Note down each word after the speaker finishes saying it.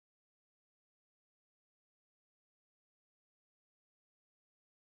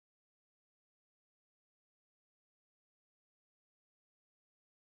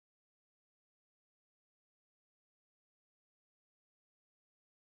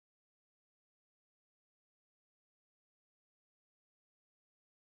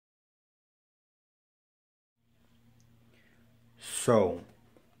So,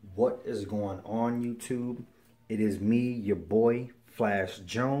 what is going on, YouTube? It is me, your boy, Flash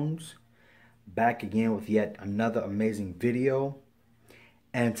Jones, back again with yet another amazing video.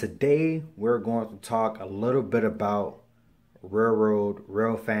 And today, we're going to talk a little bit about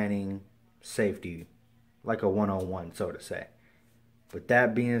rail fanning safety, like a one-on-one, so to say. With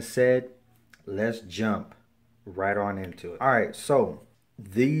that being said, let's jump right on into it. All right, so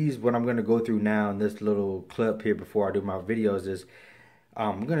what I'm going to go through now in this little clip here before I do my videos is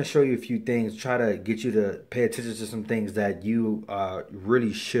I'm going to show you a few things, try to get you to pay attention to some things that you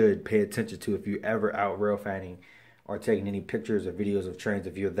really should pay attention to if you're ever out rail fanning or taking any pictures or videos of trains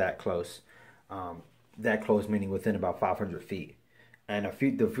if you're that close. That close meaning within about 500 feet. And the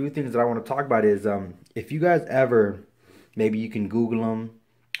few things that I want to talk about is if you guys ever, maybe you can Google them.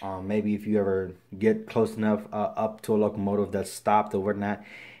 Maybe if you ever get close enough up to a locomotive that's stopped or whatnot,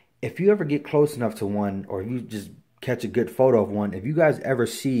 if you ever get close enough to one, or you just catch a good photo of one, if you guys ever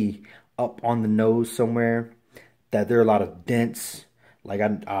see up on the nose somewhere that there are a lot of dents, like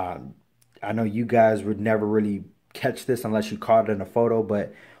I know you guys would never really catch this unless you caught it in a photo,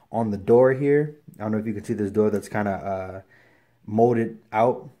 but on the door here, I don't know if you can see this door that's kind of molded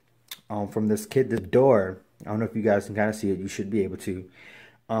out from this kid. This door, I don't know if you guys can kind of see it. You should be able to.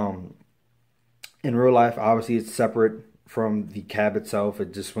 In real life, obviously, it's separate from the cab itself.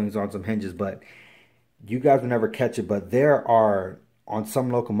 It just swings on some hinges, but you guys will never catch it. But there are, on some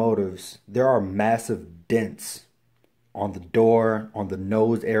locomotives, there are massive dents on the door, on the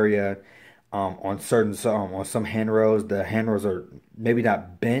nose area, on some handrails. The handrails are maybe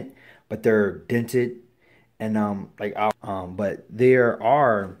not bent, but they're dented, and but there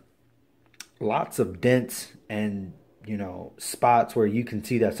are lots of dents and spots where you can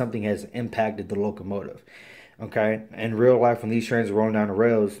see that something has impacted the locomotive. Okay, in real life, when these trains are rolling down the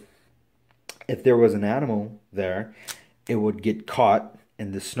rails, if there was an animal there, it would get caught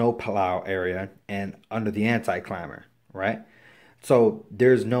in the snow plow area and under the anti-climber, right? So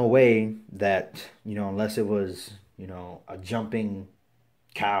there's no way that, unless it was, a jumping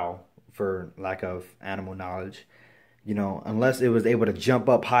cow, for lack of animal knowledge, unless it was able to jump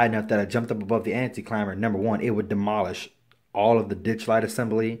up high enough that it jumped up above the anti-climber, number one, it would demolish all of the ditch light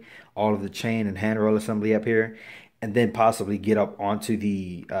assembly, all of the chain and handrail assembly up here, and then possibly get up onto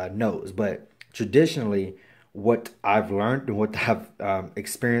the nose. But traditionally, what I've learned and what I've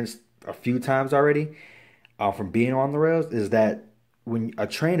experienced a few times already from being on the rails is that when a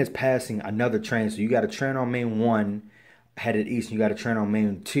train is passing another train, so you got a train on main 1 headed east, and you got a train on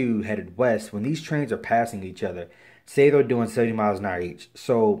main 2 headed west, when these trains are passing each other, say they're doing 70 miles an hour each.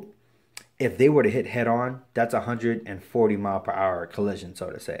 So if they were to hit head on, that's 140 mile per hour collision, so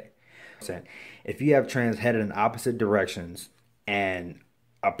to say. If you have trains headed in opposite directions and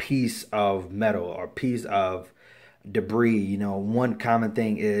a piece of metal or a piece of debris, one common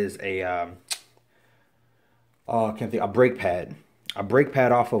thing is a brake pad. A brake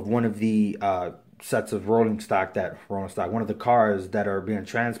pad off of one of the sets of rolling stock, one of the cars that are being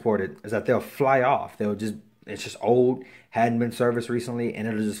transported, is that they'll fly off. It's just old, hadn't been serviced recently, and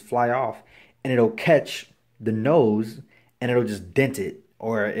it'll just fly off, and it'll catch the nose, and it'll just dent it,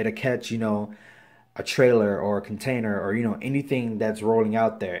 or it'll catch, a trailer or a container or, anything that's rolling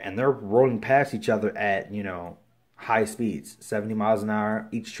out there, and they're rolling past each other at, high speeds, 70 miles an hour,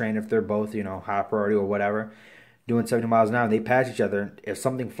 each train, if they're both, high priority or whatever, doing 70 miles an hour, they pass each other. If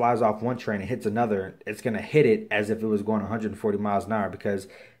something flies off one train and hits another, it's going to hit it as if it was going 140 miles an hour, because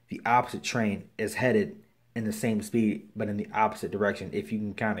the opposite train is headed in the same speed, but in the opposite direction, if you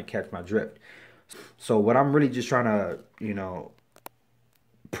can kind of catch my drift. So what I'm really just trying to,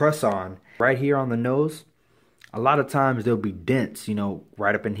 press on right here on the nose, a lot of times there'll be dents,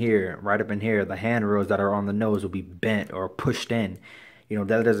 right up in here, the handrails that are on the nose will be bent or pushed in.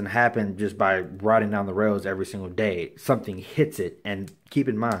 That doesn't happen just by riding down the rails every single day. Something hits it, and keep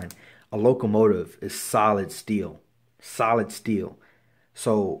in mind, a locomotive is solid steel.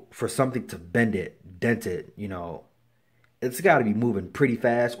 So for something to bend it, dent it, it's got to be moving pretty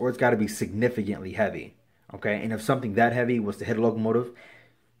fast, or it's got to be significantly heavy. Okay, and if something that heavy was to hit a locomotive,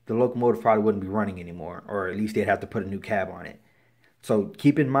 the locomotive probably wouldn't be running anymore, or at least they'd have to put a new cab on it. So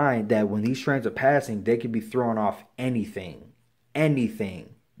keep in mind that when these trains are passing, they could be throwing off anything.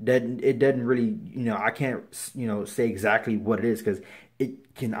 That it doesn't really, I can't, say exactly what it is, because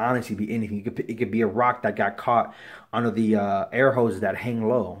it can honestly be anything. It could be a rock that got caught under the air hoses that hang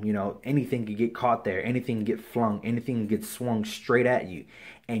low. Anything could get caught there. Anything can get flung. Anything can get swung straight at you,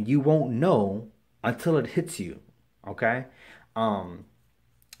 and you won't know until it hits you. Okay.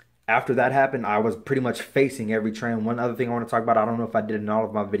 After that happened, I was pretty much facing every train. One other thing I want to talk about, I don't know if I did in all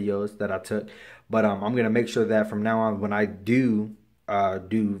of my videos that I took, but I'm gonna make sure that from now on, when I do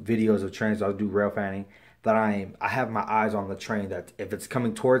videos of trains, I'll do rail fanning, that I have my eyes on the train. That if it's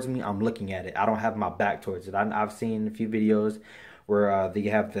coming towards me, I'm looking at it. I don't have my back towards it. I've seen a few videos where they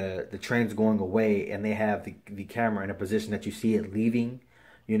have the trains going away and they have the camera in a position that you see it leaving.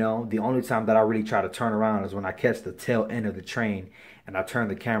 You know, the only time that I really try to turn around is when I catch the tail end of the train and I turn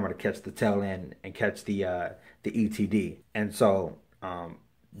the camera to catch the tail end and catch the ETD. And so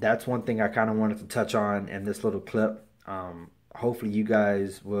that's one thing I kind of wanted to touch on in this little clip. Hopefully you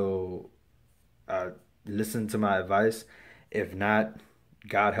guys will listen to my advice. If not,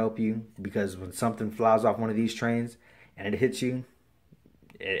 God help you, because when something flies off one of these trains and it hits you,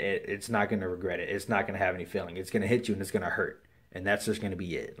 it's not going to regret it. It's not going to have any feeling. It's going to hit you and it's going to hurt. And that's just going to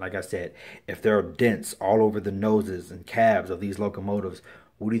be it. Like I said, if there are dents all over the noses and cabs of these locomotives,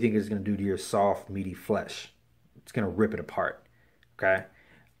 what do you think it's going to do to your soft, meaty flesh? It's going to rip it apart. Okay?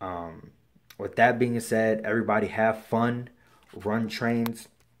 With that being said, everybody have fun, run trains.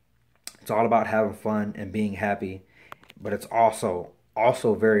 It's all about having fun and being happy, but it's also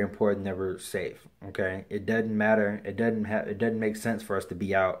very important that we're safe. Okay? It doesn't matter. It doesn't make sense for us to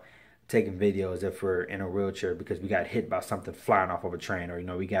be out taking videos if we're in a wheelchair because we got hit by something flying off of a train, or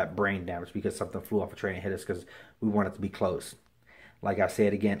we got brain damage because something flew off a train and hit us because we wanted to be close. Like I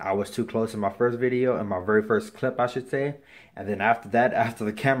said again, I was too close in my first video, in my very first clip, I should say. And then after that, after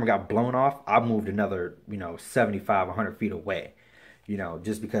the camera got blown off, I moved another, 75, 100 feet away.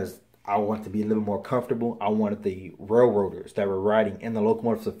 Just because I wanted to be a little more comfortable. I wanted the railroaders that were riding in the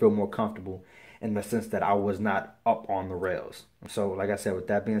locomotives to feel more comfortable, in the sense that I was not up on the rails. So, like I said, with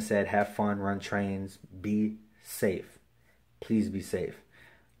that being said, have fun, run trains, be safe. Please be safe.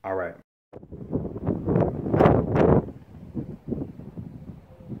 All right.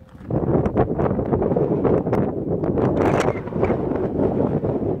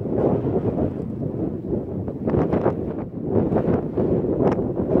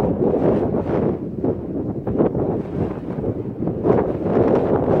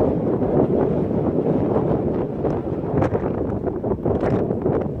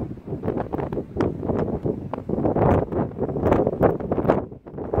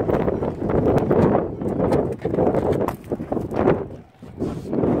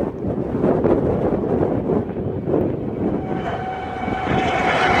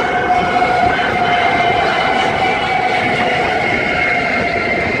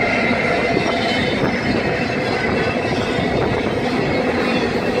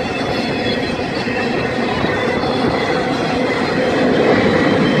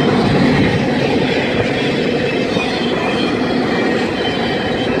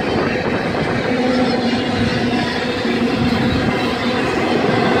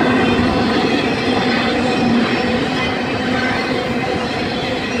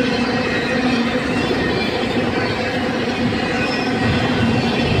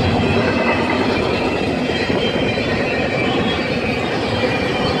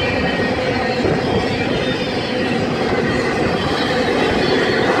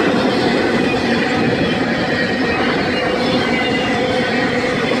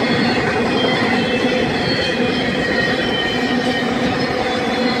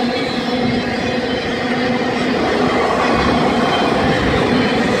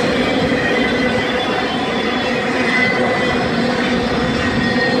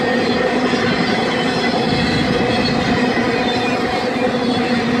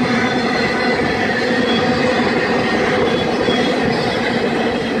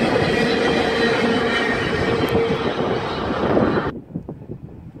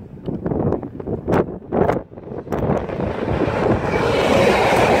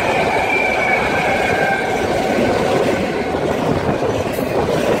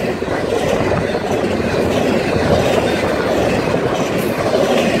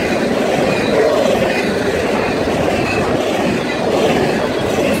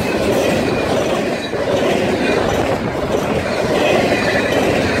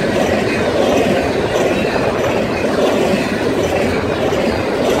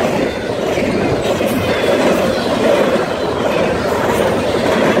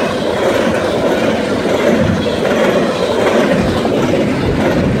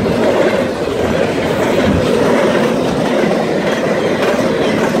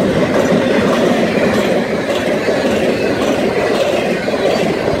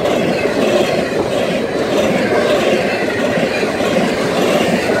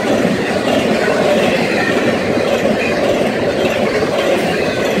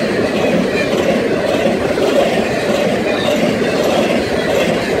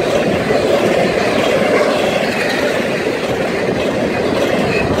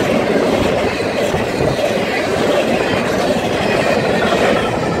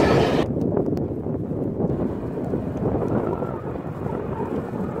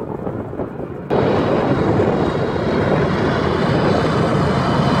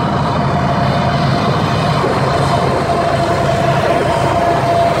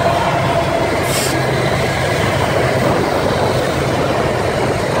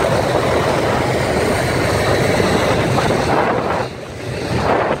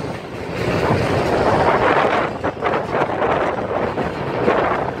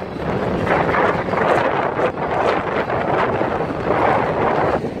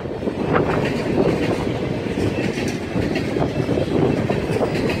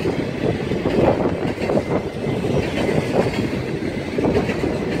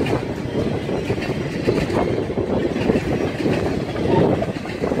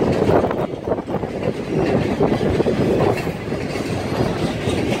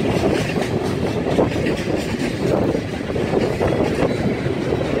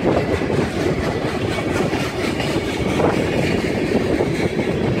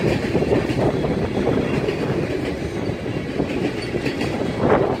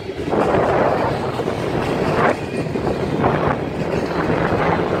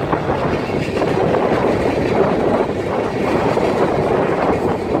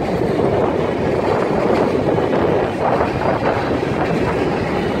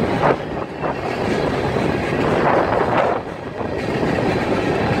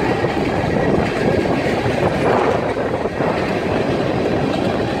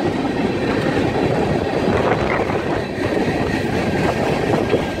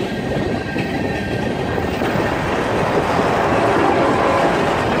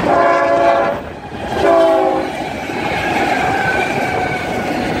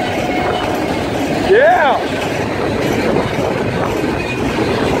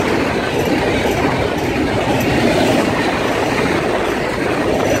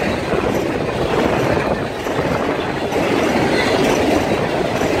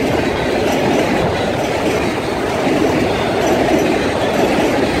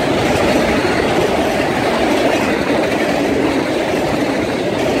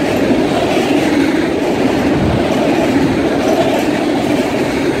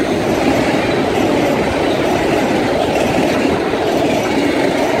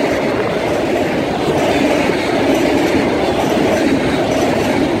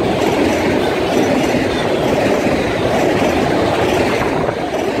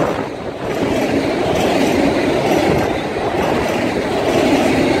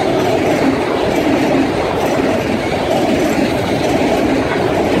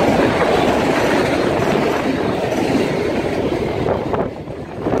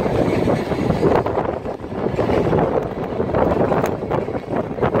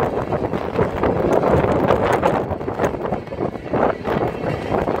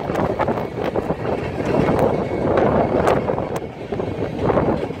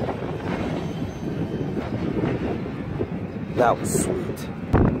 That was sweet.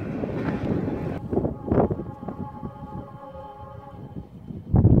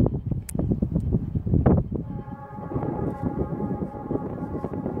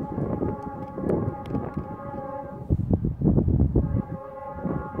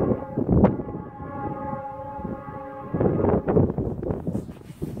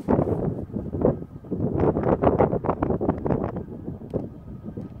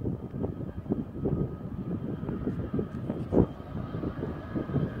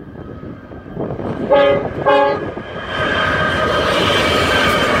 Thank you.